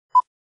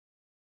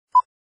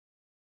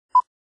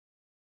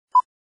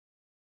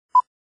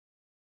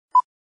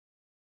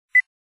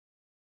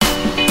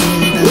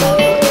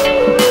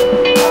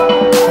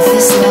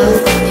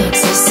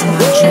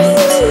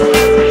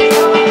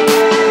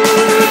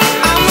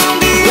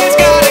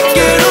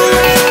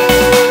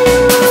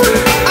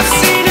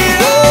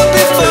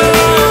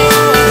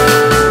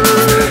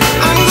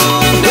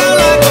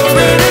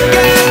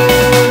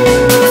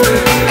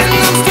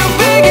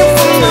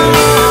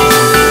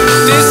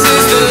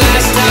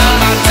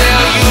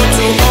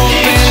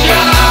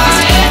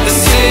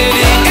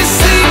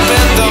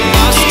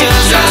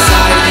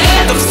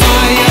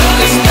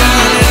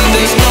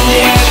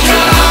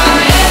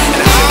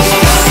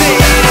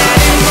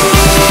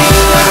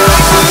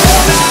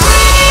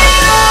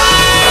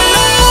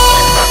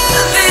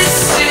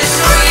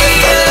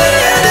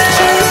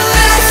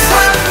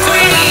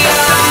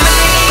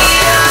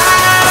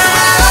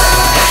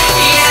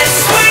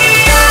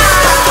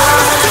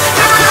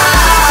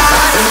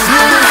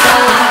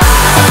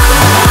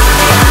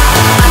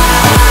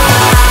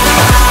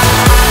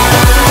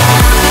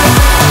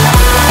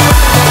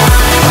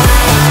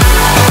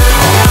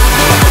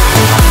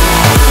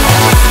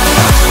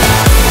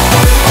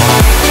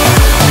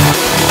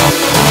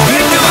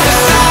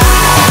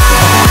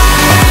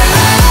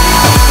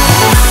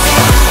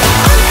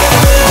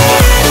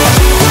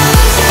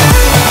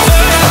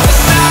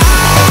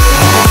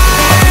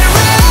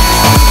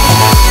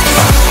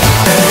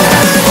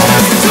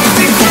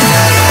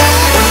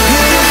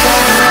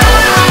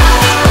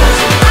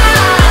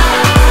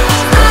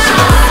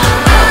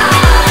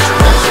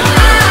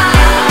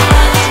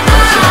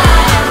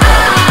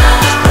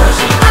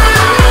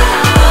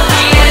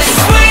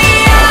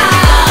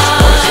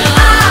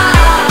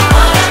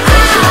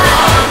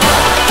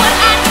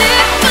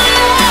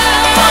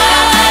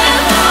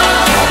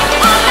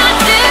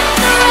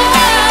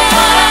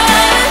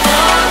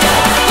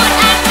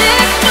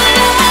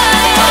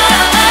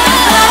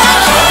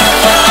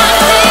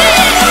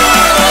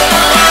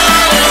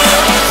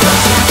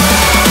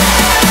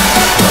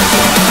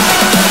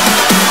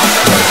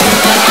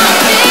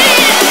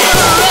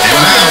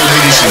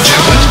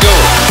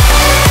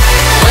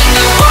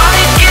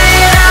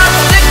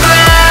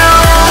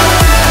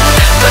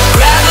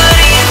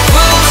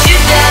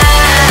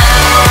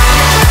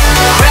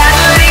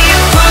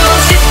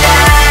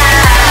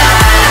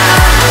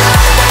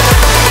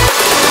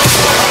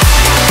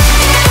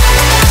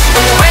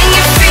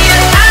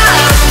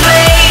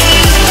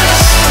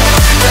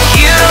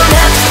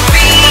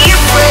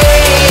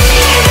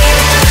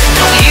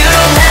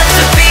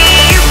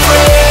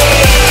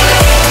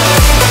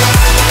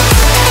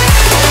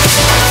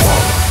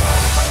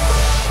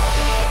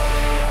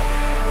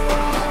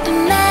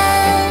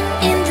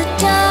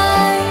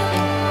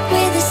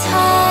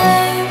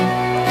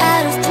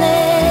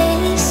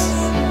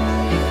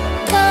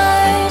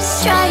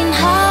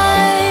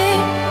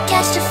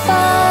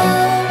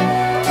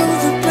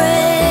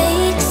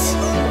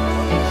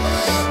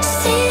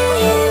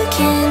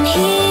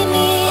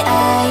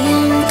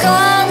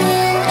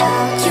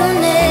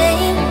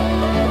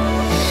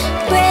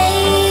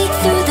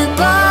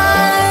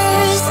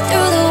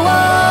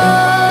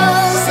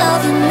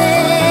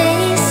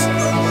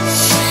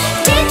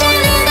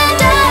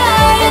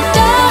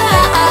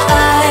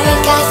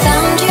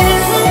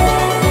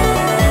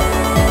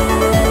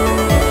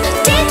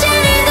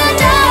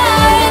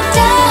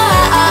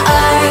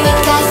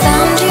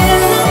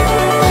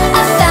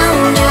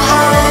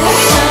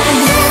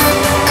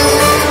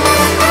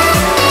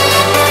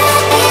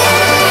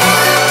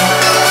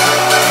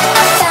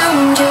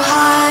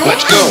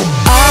Let's go.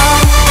 I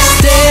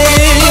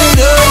stand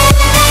up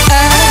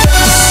at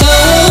the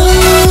sun,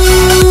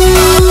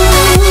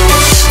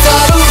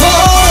 thought of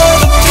all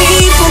the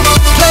people,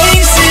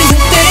 places,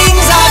 and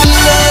things I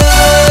love.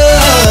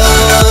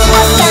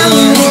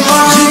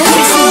 You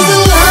can feel the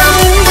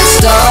line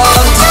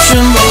start to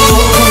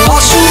tremble,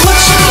 washing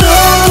what you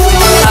know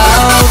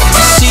out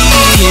to sea.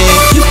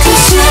 Yeah. You can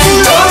see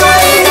the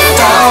light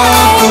out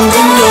the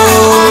window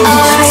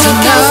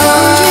tonight.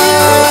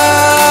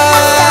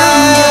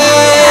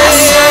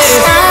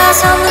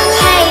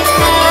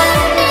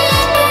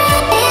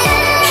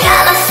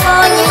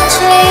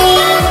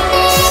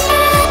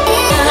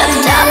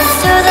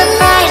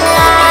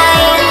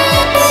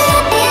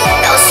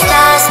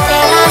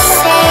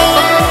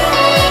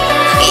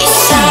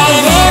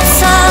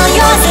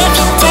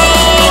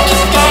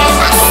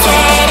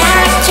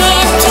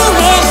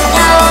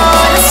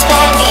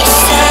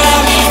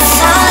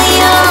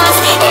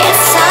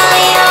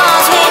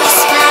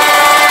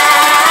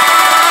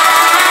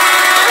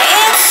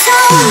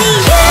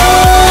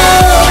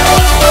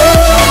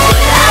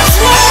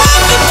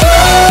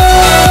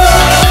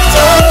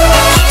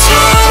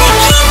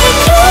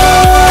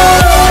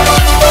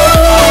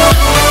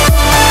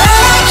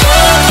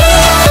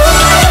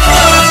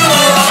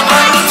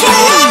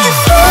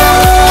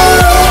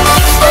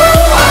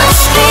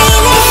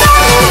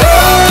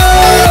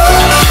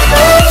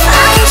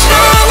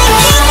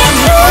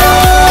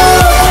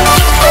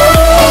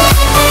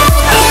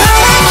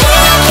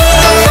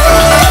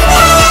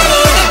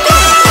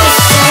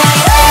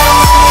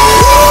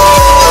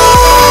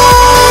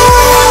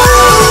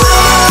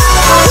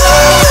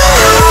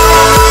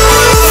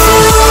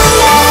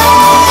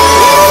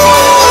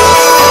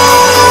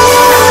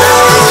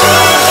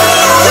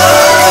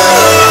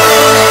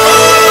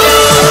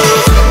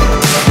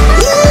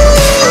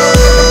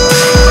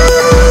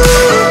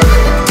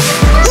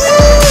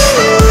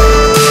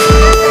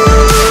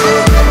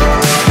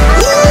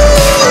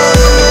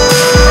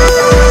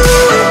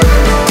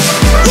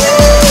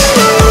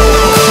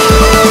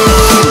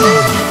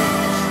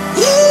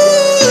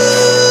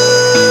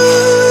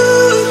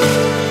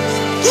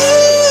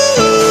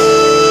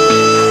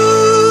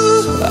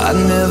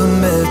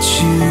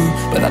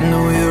 But I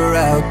know you're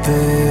out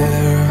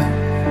there.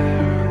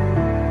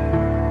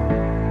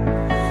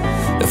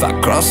 If I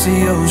cross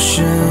the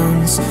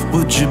oceans,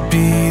 would you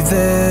be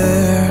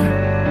there?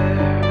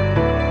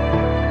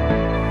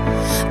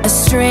 A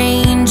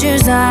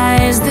stranger's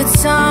eyes that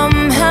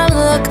somehow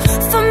look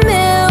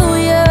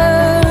familiar.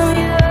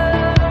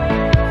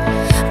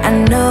 I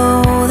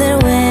know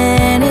that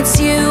when it's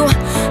you,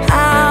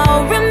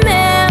 I'll remember.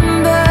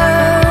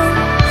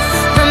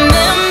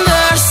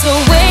 So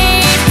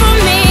wait for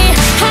me,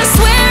 I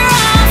swear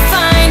I'll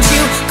find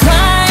you,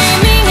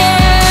 climbing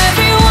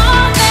every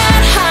wall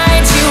that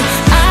hides you.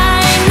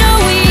 I know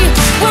we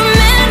were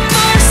meant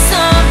for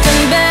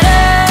something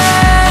better.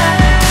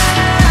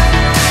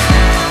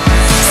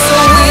 So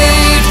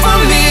wait for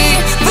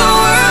me, the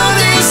world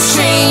is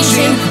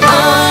changing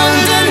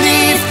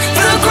underneath,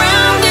 the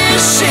ground is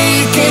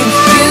shaking.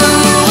 You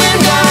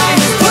and I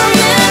were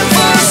meant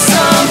for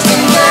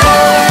something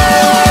better.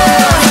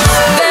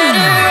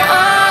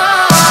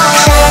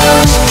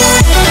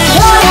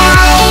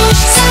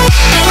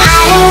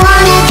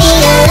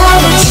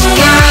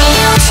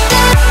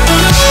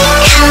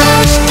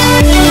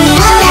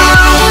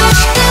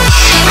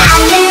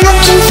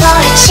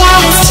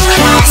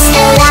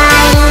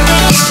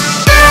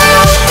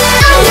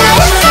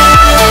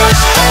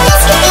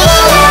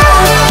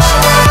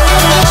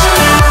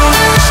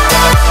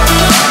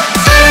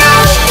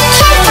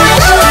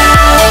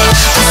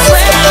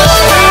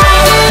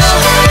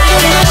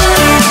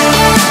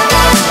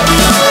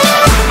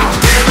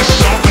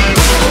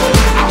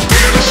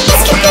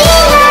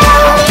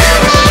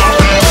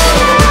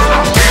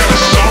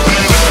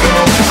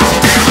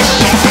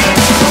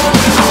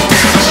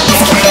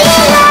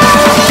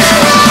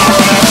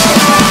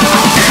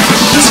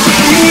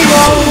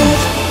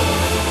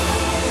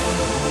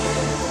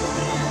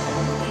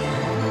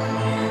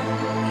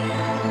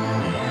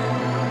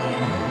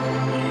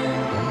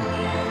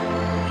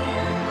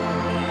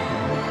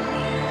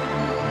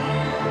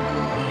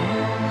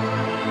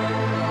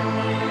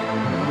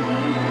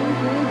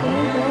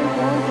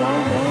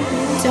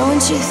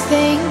 Don't you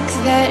think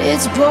that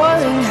it's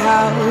boring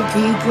how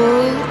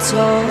people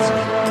talk?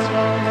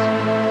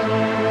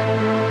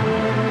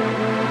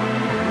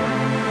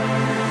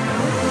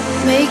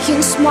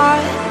 Making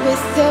smart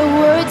with their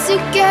words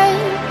again.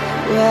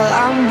 Well,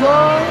 I'm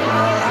bored.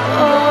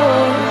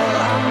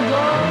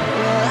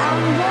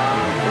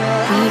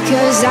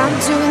 Because I'm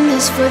doing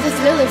this for the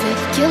thrill of it,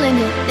 killing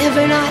it,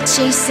 never not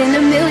chasing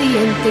a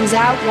million things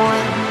I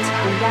want.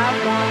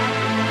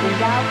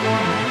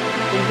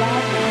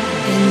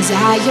 And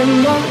I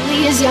am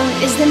only as young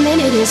as the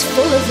minute is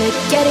full of it,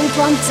 getting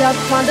pumped up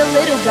on the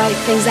little bright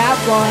things I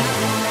want.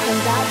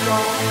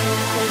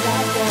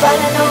 But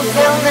I know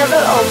they'll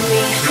never own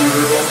me.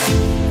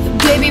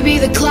 Baby, be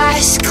the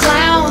class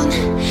clown,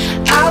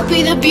 I'll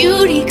be the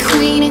beauty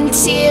queen in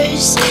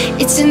tears.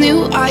 It's an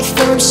new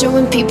iPhone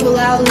showing people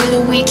how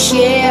little we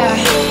care.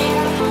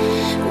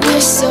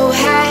 We're so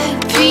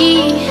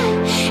happy,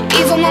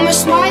 even when we're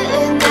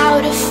smiling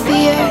out of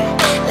fear.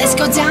 Let's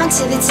go down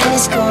to the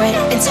tennis court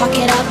and talk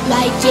it up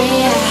like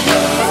yeah.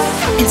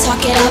 And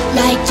talk it up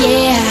like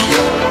yeah.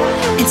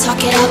 And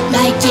talk it up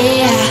like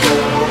yeah.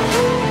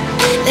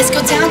 Let's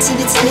go down to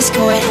the tennis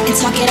court and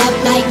talk it up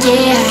like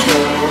yeah.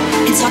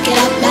 And talk it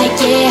up like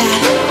yeah.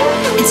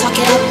 And talk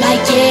it up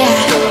like yeah.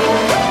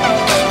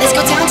 Let's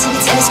go down to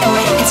the tennis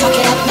court and talk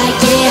it up like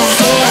yeah.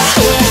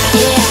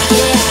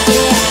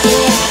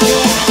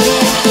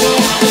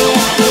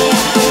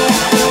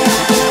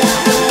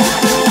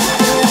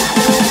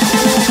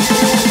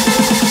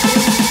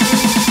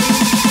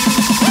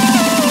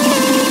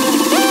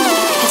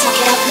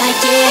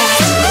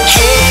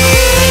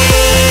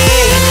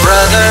 Hey,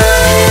 brother,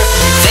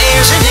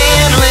 there's an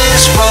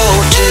endless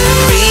road to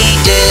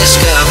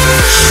rediscover.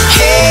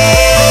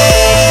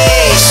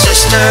 Hey,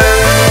 sister,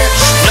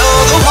 know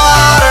the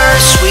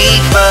water's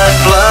sweet, but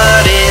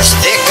blood is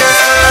thicker.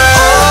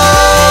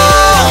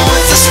 Oh,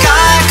 if the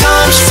sky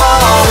comes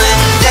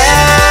falling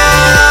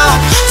down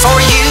for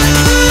you,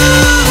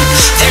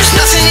 there's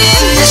nothing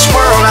in this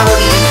world I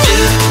wouldn't do.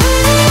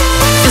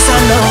 Yes, I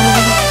know.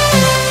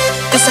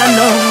 Yes, I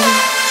know.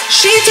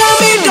 She told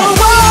me don't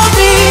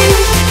worry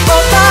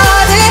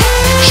about it.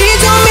 She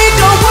told me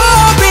don't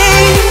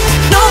worry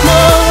no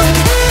more.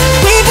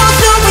 We both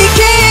know we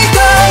can't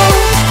go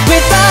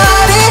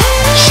without it.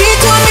 She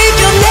told me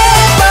you'll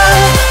never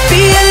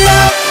be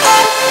alone.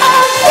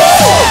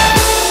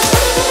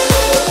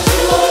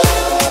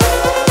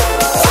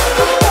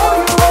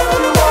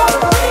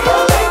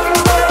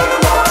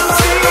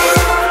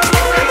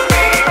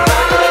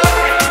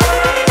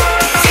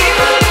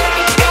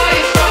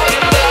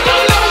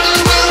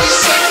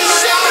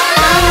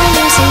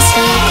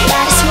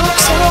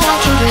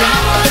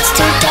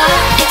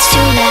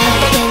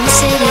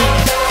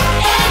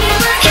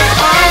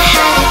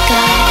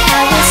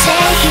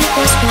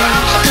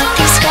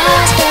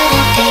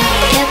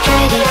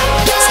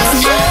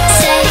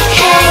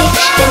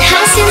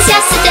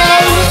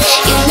 Yesterday,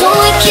 you know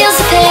it kills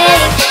the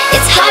pain.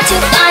 It's hard to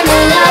find a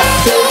love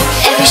through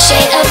every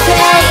shade of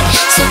gray.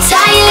 So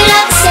tired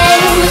of the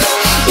same,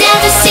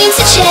 never seems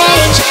to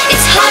change.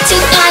 It's hard to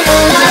find a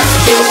love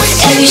through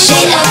every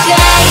shade of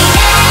gray.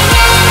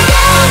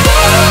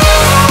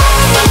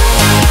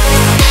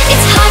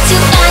 It's hard to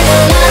find a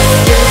love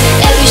through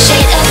every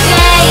shade of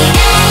gray.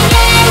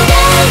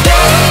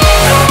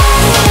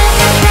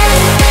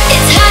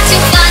 It's hard to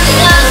find a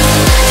love through every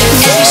shade of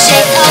gray.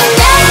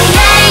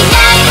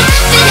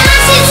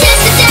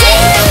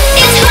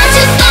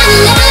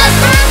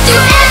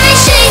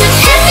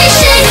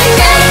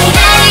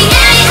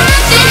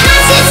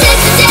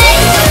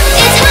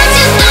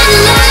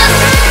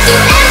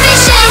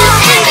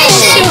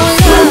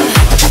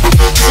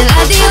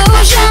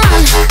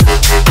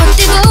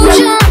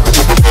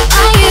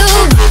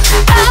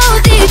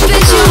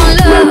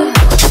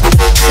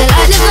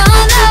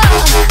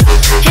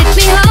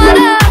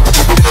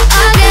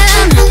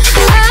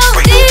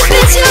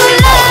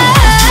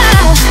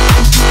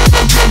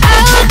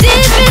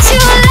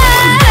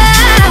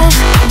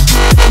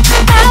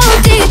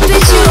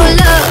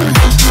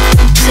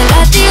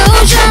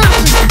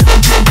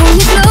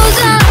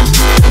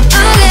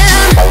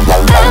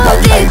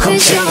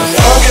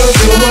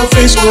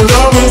 When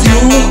I'm with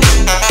you,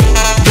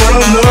 but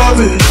I love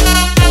it,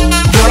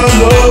 but I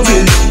love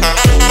it.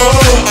 Oh,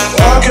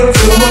 I can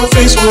feel my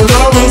face when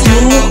I'm with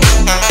you,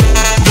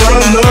 but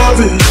I love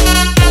it,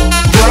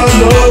 but I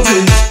love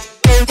it.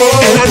 Oh,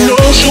 and I know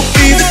she'll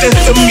be the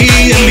death of me,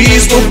 at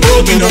least we're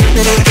broken up.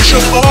 And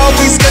she'll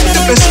always get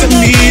the best of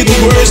me, the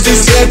worst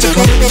is yet to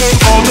come.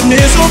 All the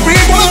misery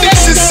was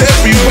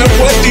necessary when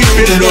we're deep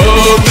in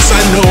love. Yes,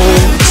 I know,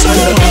 yes, I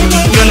know,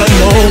 girl, I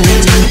know.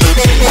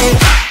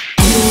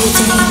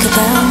 Think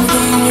about me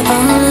when you're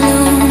all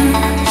alone.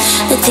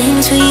 The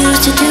things we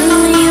used to do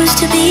and used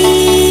to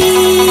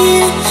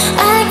be.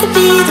 I could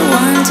be the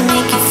one to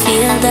make you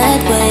feel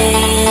that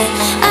way.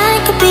 I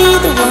could be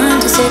the one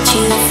to set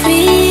you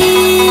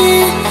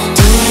free.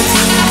 Do you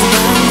think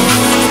about me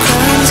when your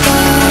crime's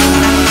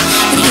gone?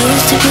 It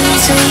used to be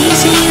so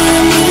easy, you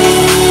and me.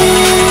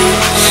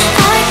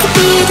 I could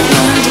be the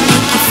one to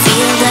make you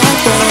feel that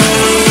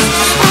way.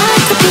 I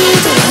could be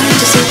the one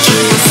to set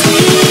you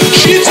free.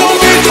 She told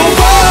me don't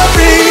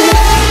worry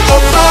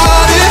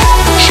about it.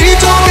 She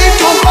told me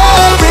don't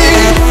worry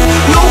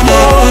no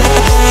more.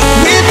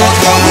 We both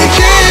know we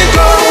can't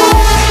go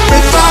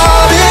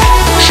without it.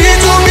 She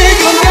told me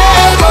you'll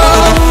never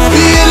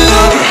be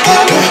alone.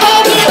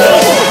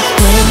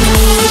 When you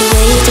need a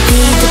way to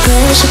beat the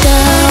pressure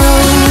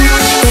down,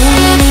 when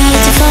you need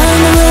to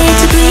find a way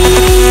to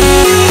breathe.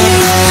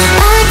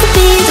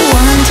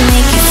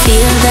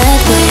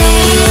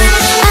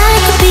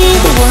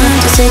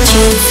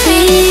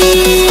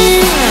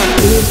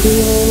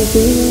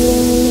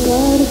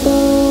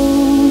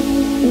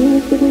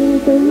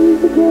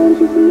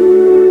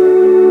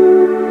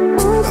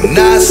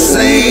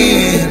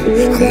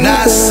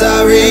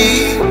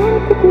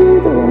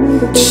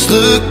 Just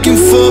looking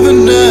for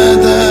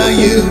another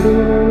you.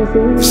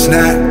 It's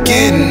not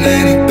getting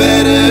any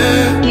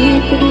better.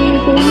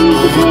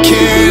 But what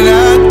can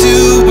I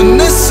do when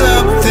there's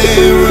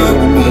something wrong?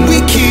 When we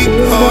keep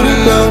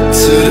holding on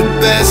to the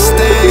best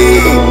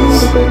days.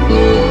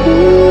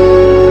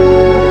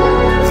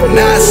 I'm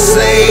not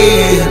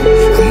saying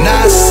I'm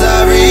not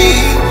sorry.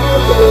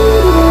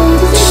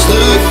 Just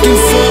looking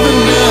for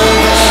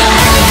another.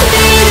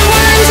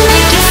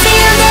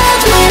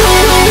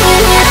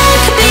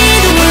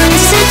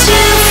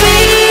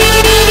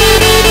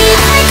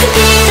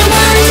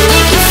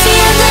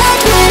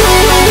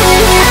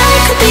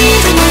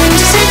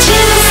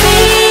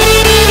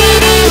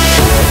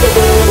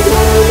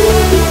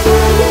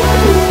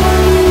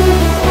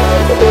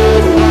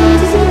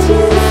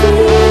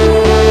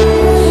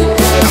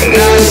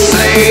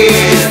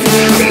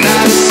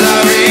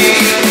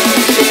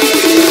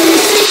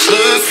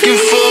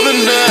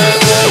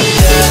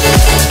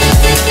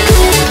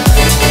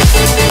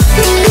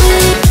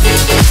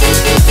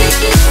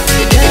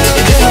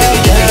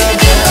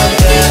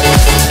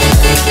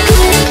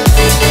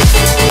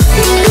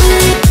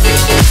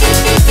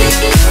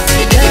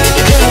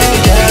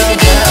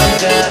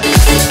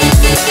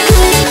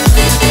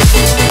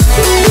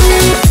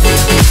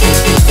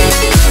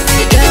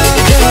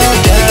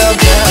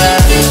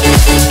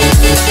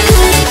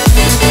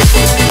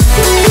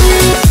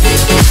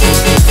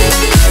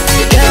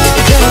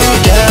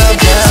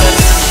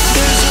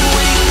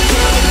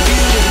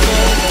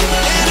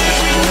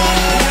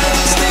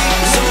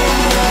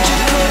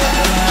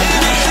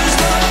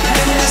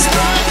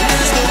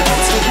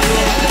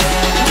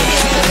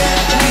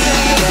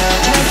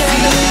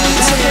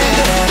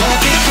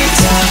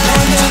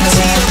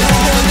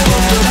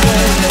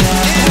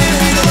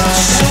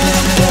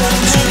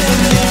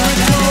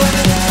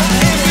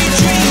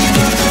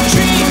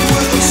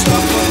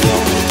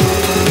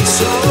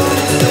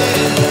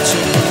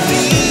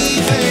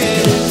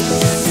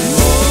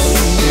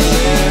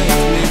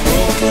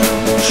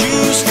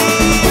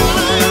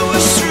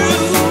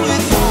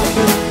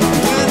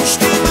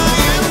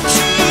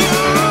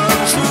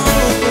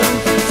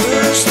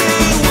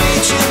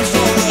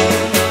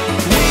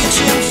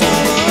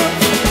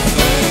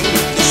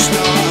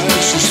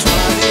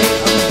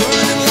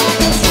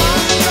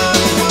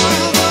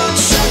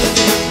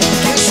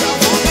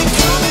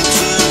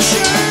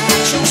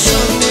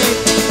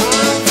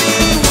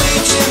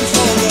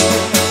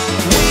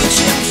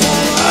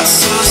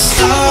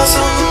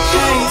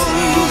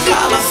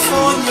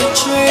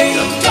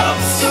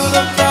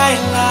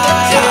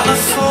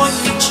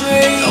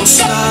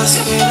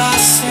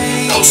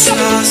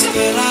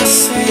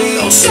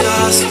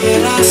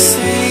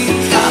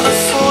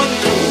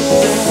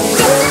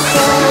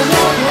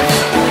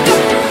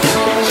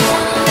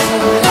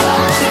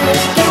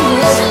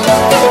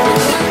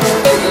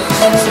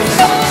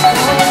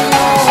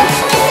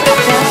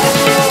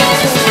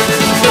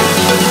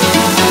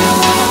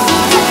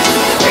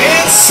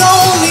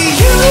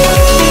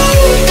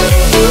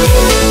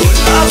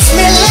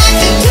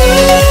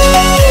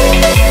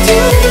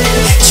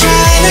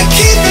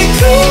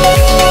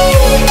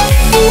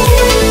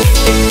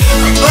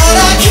 But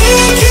I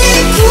can't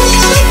get cool.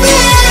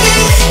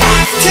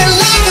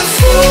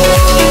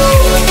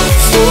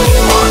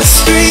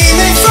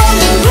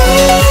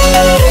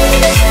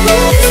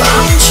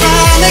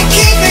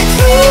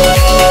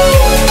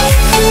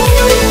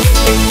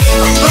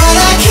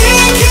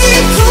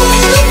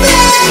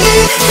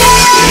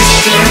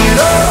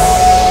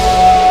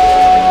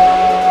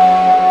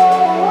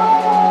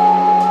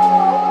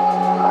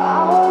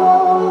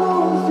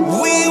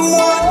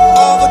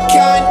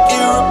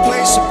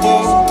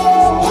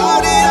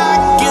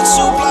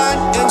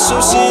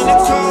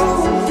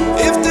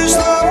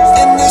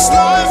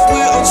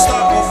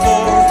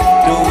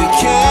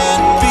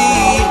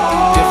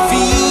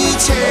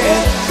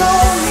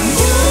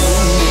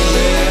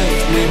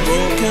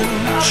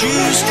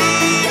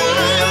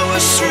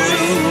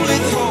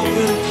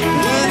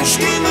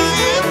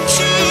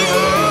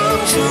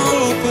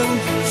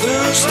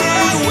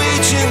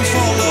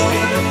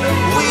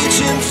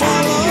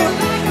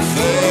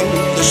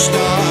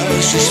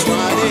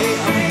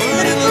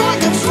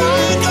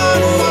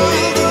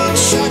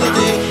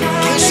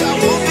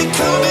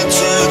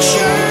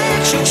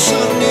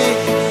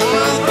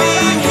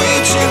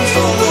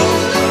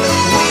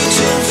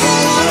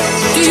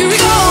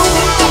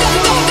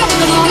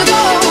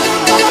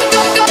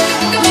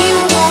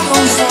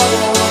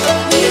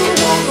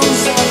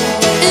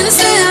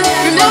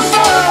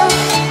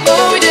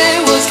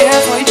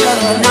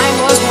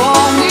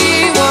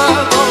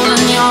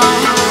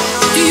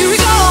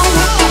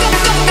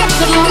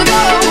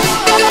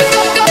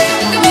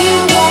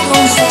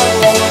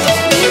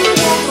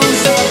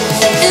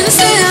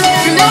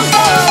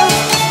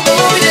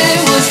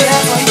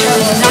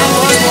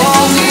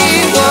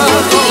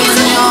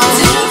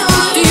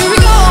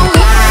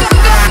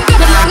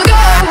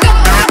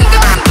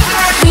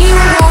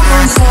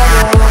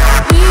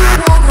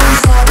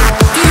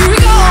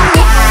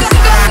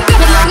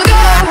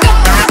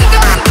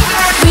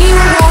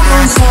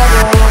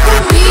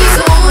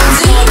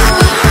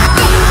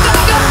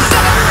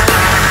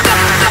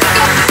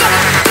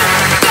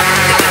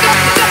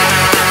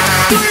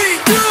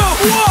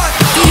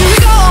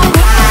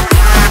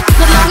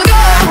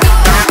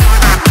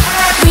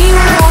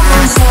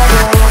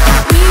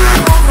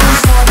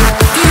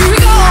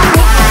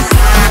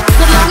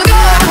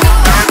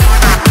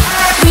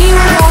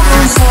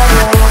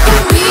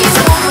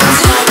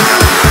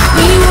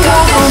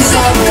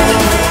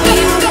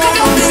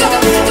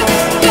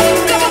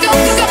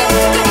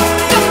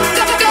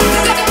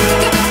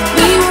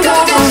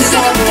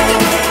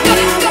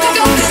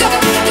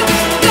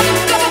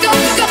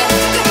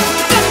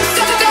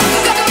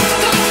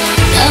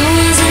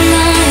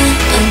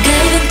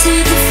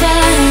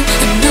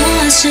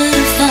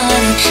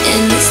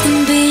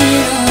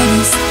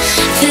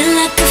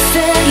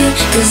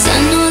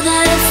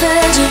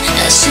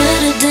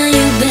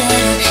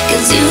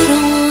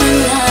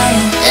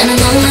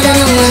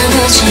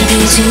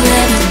 gave you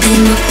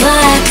everything, but boy,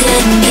 I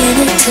couldn't give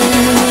it to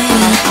you.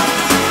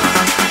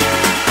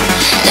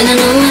 And I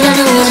know that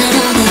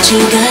you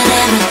got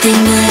everything,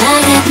 but I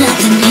got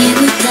nothing here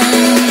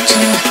without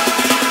you.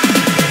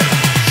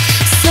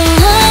 So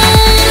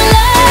one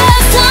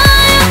last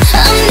time,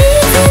 I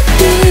need to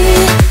be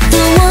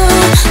the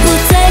one who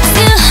takes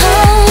you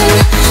home.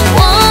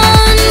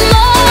 One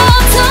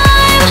more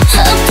time,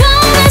 I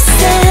promise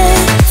that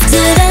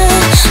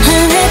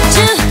I'll let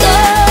you go.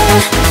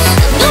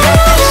 But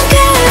I don't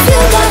care if you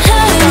got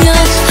hurt in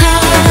your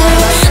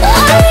heart.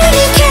 All I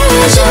really care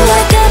is you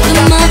wake up in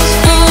my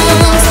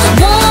arms.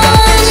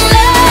 One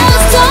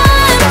last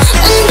time,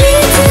 I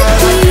need to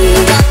be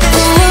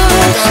the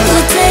one who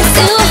takes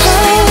you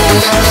home.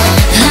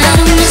 I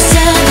don't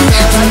deserve it,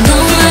 I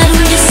know I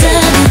don't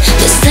deserve it.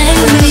 Just stay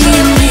with me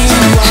a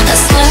minute, I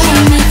swear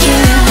I'll make you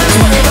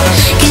right.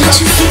 Can't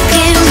you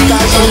forgive me,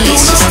 at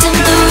least just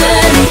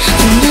temporarily.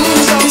 I know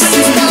that this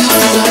is not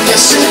what I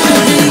should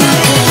have been more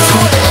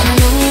careful. I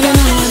know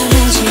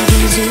that you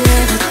gave you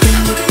everything,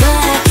 but boy,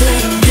 I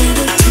couldn't give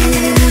it to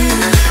you.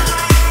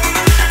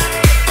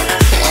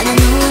 And I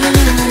know that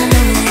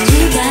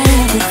you got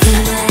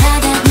everything, but I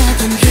got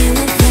nothing here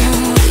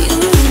without you,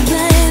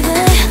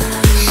 baby.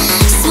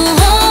 So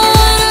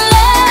one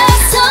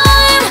last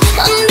time,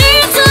 I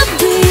need to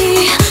be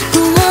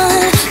the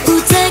one who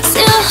takes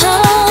you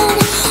home.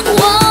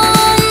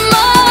 One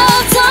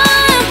more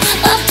time,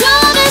 I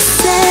promise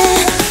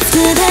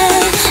that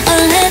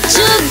I'll let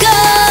you go.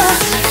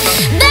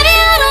 Baby,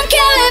 I don't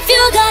care if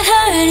you got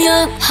hurt in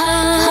your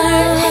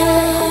heart.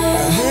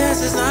 This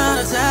is not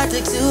a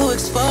tactic to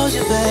expose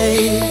you,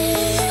 babe.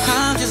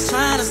 I'm just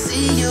trying to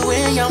see you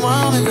in your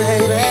moment,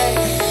 baby.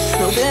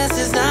 No, this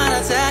is not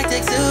a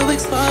tactic to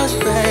expose you,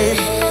 babe.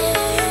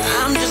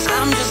 I'm just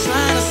trying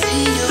to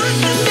see you.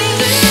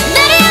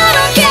 Baby, I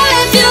don't care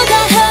if you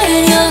got hurt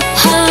in your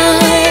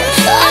heart.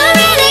 All I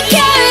really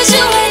care is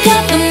you wake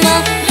up in my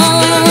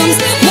arms.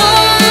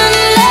 One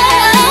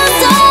last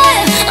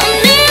time, I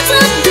need to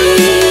be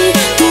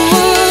the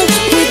one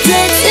who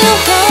takes you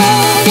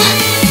home.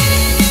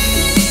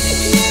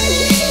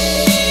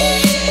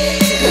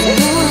 I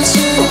know I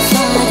should've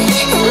fought it,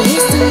 at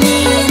least I'm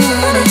being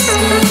honest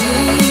with you.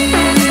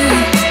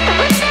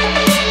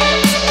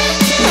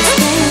 Now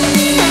stay with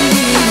me a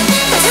minute,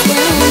 I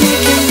swear I'll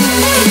make it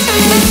right.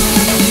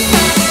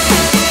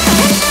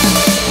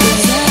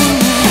 'Cause I don't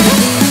wanna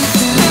be without.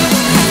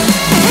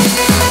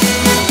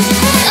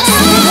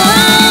 So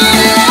one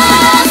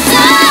last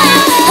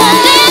time, I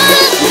need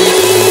to be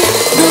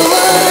the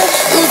one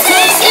who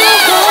takes you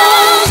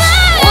home.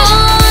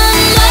 One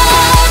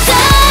more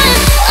time,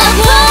 I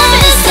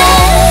promise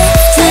that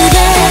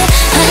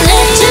I'll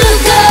let you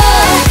go.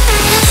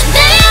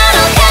 Baby, I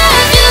don't care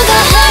if you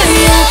got hurt in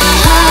your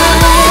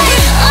heart.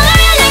 All I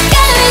really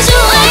care is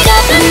you wake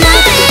up in my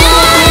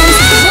arms.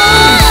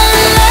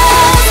 One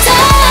last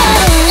time,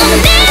 I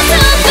need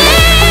to be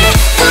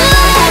the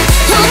one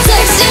who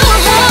takes you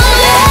home.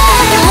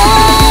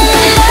 One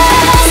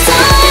last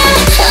time,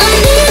 I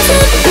need to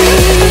be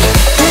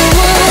the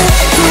one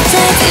who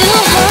takes you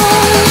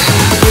home.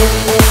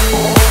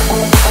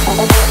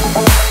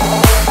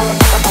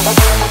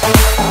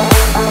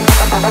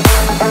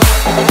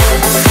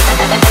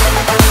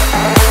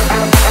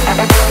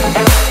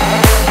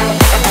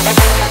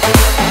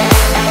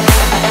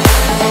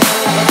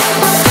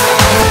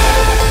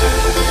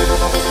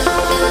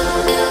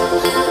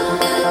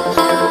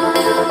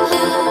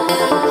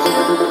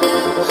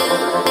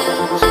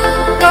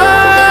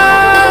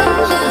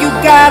 You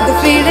got the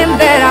feeling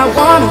that I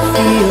wanna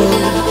feel.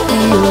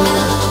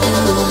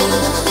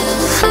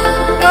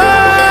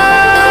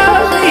 Oh,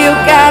 you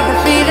got the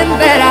feeling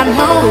that I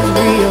know is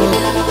real.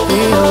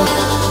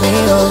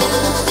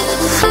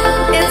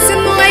 It's in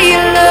the way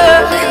you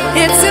look,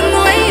 it's in the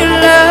way you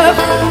love,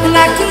 and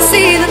I can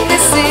see that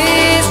this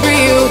is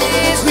real.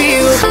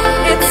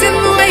 It's in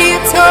the way you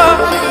talk,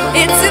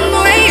 it's in the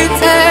way you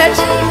touch,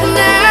 and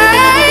I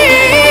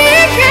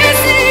can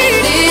see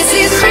this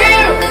is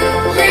real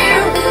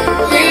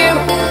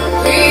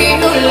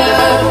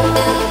love.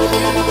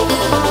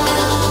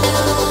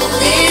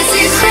 This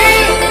is real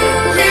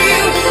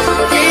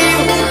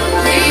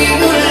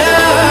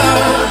love.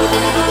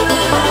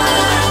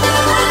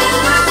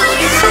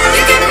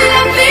 You give me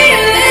that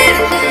feeling,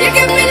 you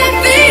give me that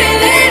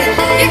feeling,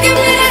 you give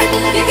me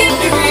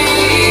real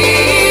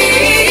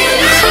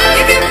love.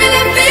 You give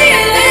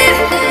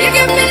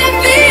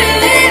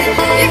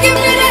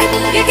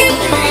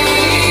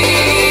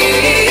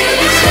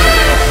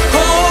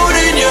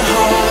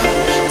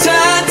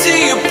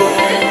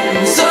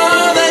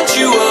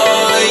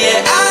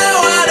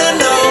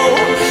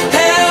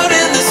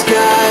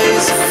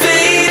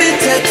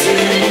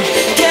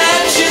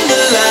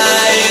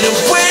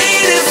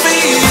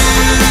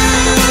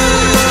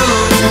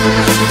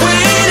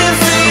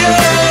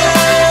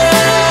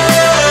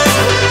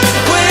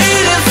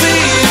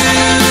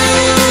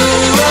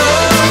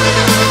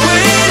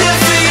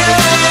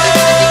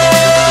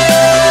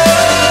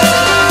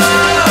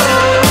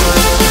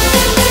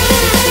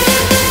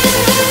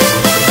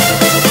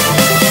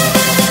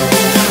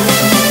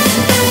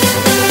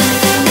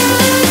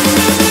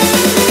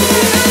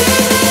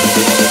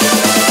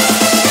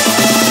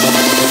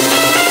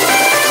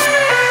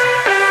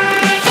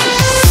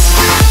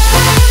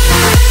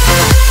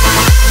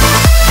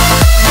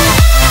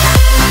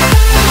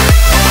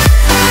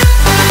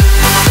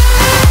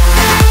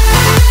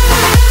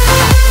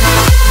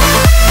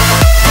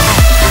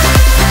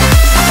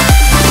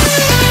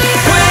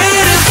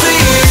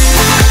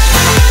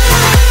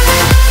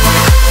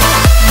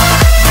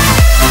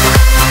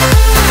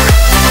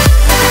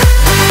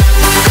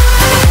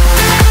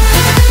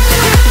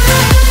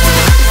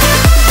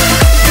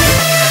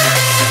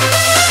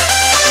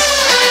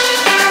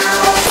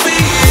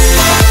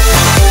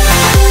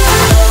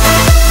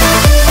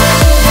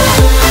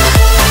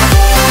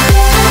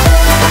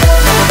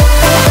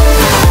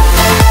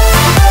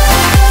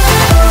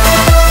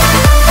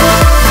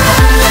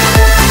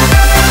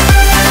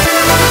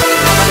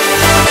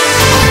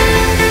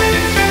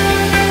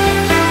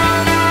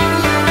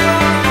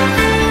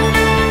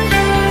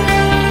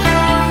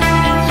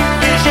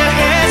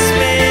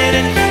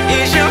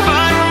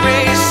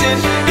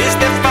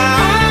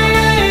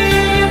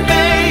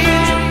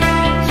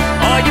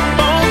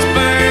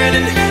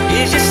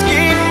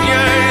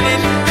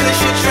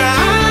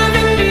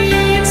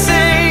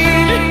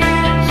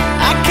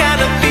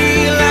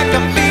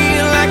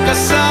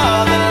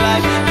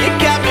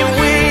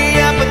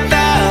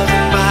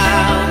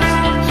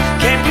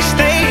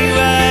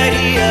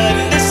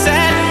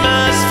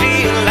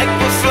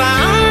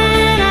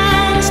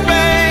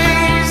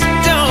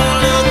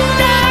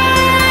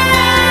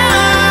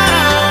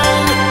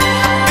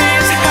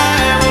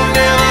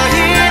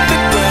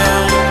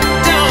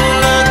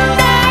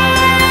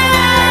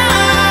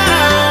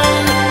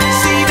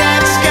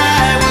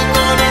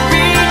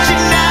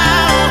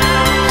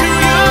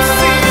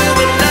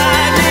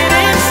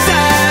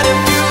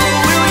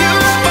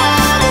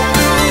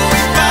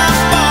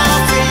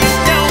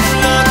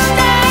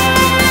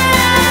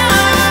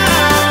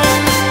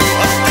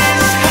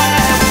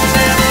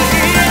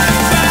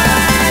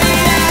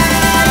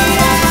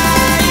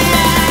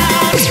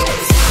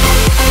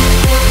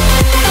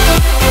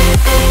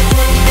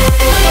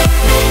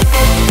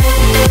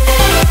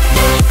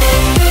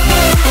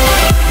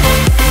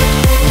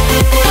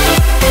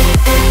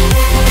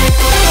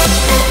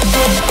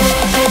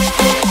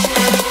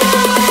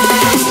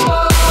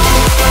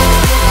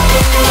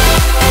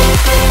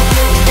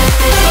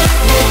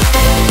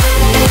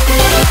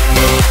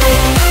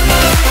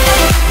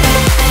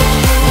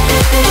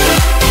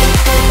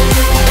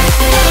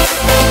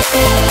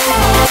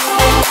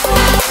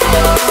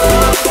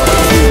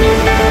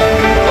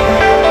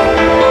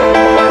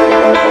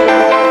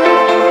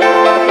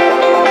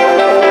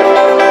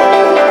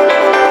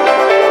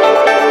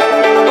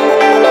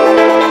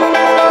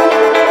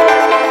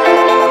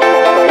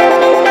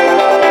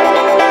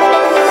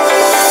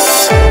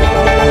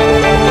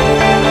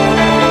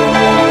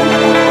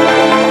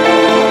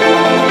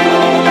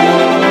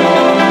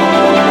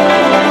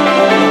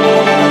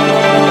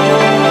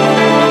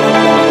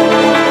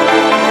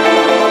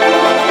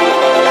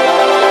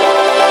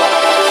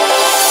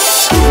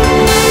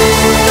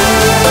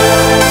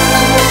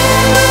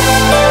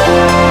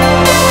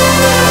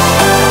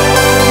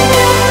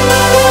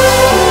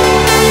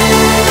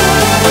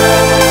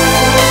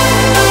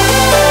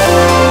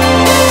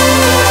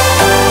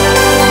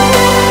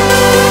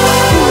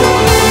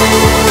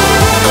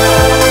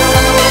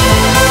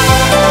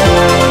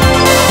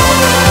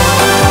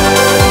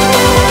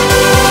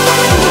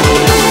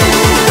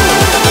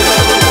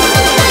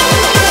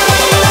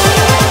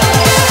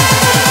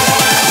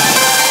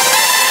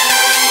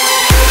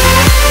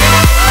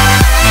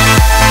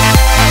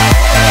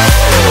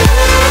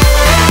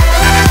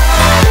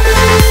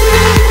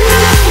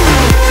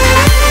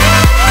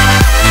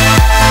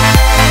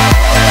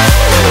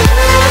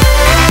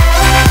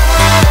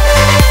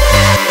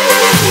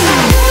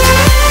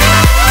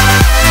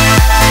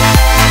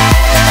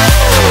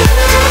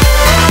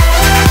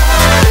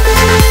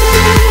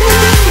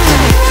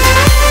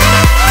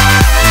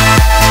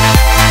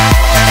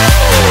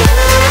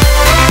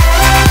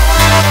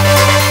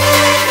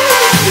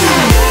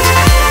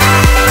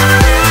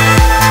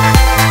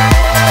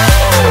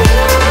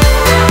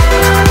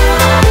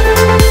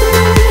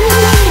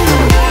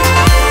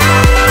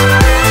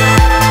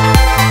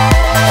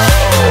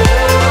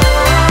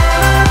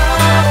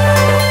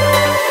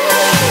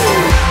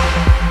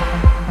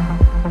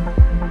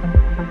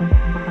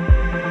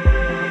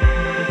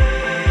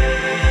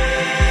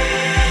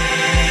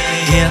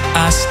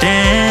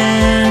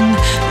stand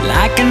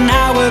like an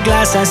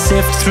hourglass, I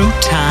sift through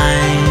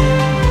time.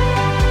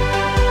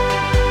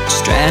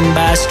 Strand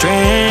by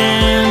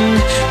strand,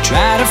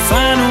 try to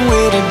find a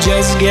way to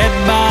just get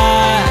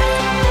by.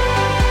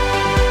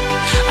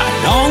 I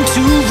long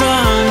to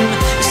run,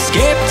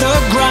 escape the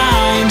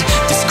grind.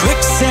 This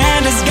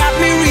quicksand has got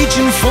me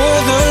reaching for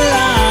the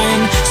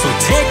line. So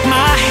take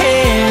my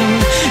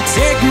hand,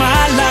 take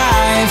my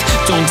life.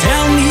 Don't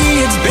tell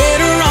me it's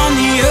better on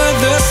the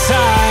other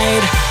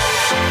side.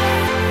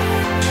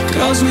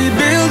 'Cause we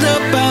build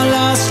up our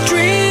lost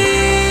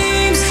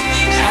dreams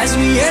as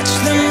we etch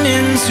them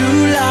into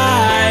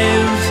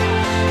life.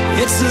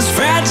 It's as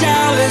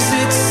fragile as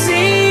it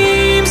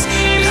seems,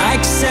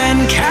 like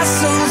sand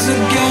castles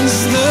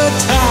against the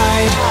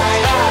tide.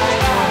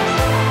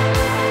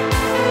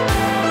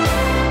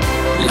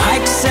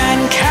 Like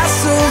sand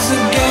castles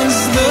against